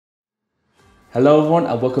Hello everyone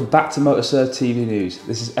and welcome back to MotorservTV News.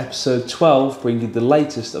 This is episode 12 bringing the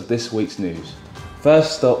latest of this week's news.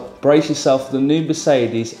 First up, brace yourself for the new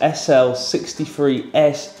Mercedes SL63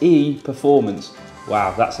 SE Performance.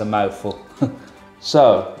 Wow, that's a mouthful.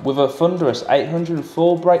 So, with a thunderous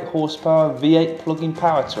 804 brake horsepower V8 plug-in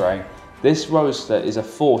powertrain, this roadster is a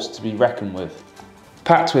force to be reckoned with.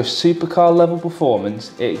 Packed with supercar level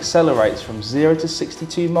performance, it accelerates from 0 to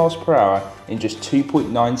 62 miles per hour in just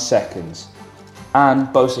 2.9 seconds.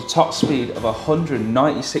 And boasts a top speed of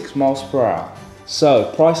 196 miles per hour.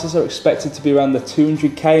 So prices are expected to be around the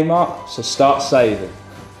 200k mark, so start saving.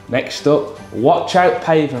 Next up, watch out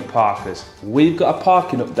pavement parkers. We've got a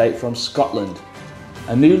parking update from Scotland.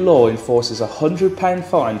 A new law enforces £100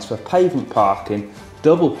 fines for pavement parking,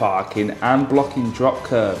 double parking and blocking drop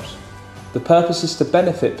curbs. The purpose is to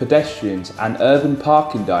benefit pedestrians and urban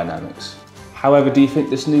parking dynamics. However, do you think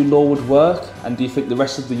this new law would work? And do you think the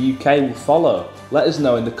rest of the UK will follow? Let us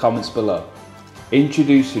know in the comments below.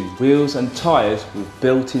 Introducing wheels and tyres with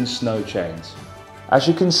built-in snow chains. As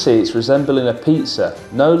you can see, it's resembling a pizza.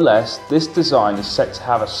 No less, this design is set to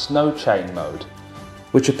have a snow chain mode,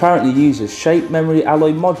 which apparently uses shape memory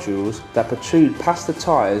alloy modules that protrude past the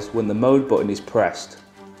tyres when the mode button is pressed.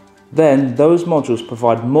 Then, those modules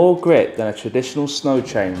provide more grip than a traditional snow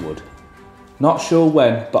chain would. Not sure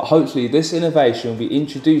when, but hopefully this innovation will be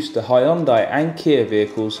introduced to Hyundai and Kia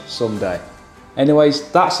vehicles someday.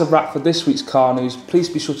 Anyways, that's a wrap for this week's car news. Please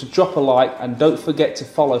be sure to drop a like and don't forget to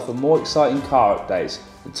follow for more exciting car updates.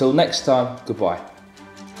 Until next time, goodbye.